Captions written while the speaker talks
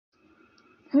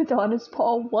Adonis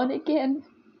Paul won again.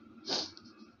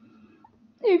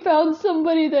 He found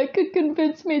somebody that could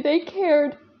convince me they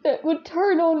cared, that would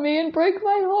turn on me and break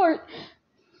my heart.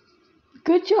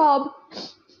 Good job.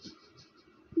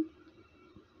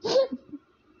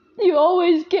 You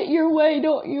always get your way,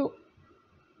 don't you?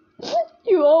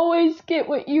 You always get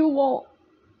what you want.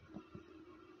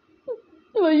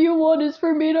 What you want is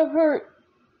for me to hurt.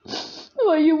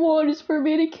 What you want is for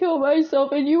me to kill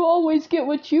myself, and you always get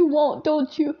what you want,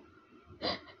 don't you?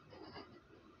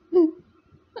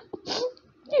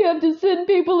 You have to send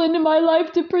people into my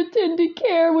life to pretend to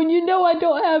care when you know I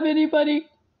don't have anybody.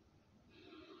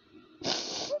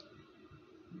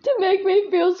 To make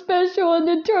me feel special and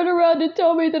then turn around and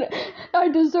tell me that I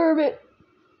deserve it.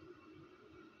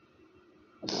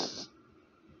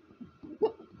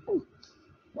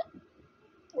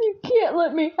 You can't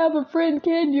let me have a friend,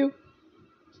 can you?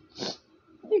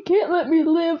 You can't let me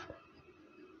live.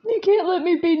 You can't let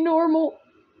me be normal.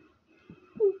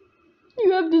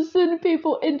 You have to send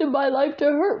people into my life to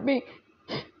hurt me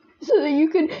so that you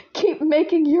can keep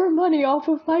making your money off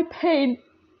of my pain.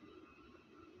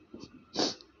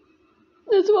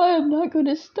 That's why I'm not going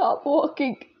to stop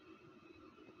walking.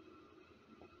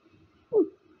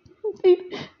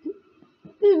 If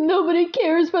nobody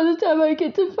cares by the time I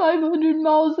get to 500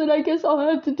 miles, then I guess I'll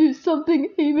have to do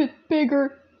something even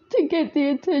bigger to get the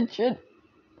attention.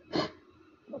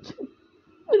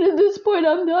 But at this point,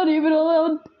 I'm not even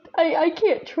allowed. I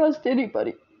can't trust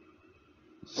anybody.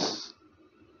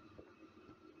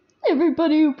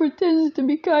 Everybody who pretends to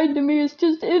be kind to me is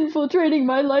just infiltrating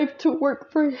my life to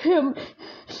work for him.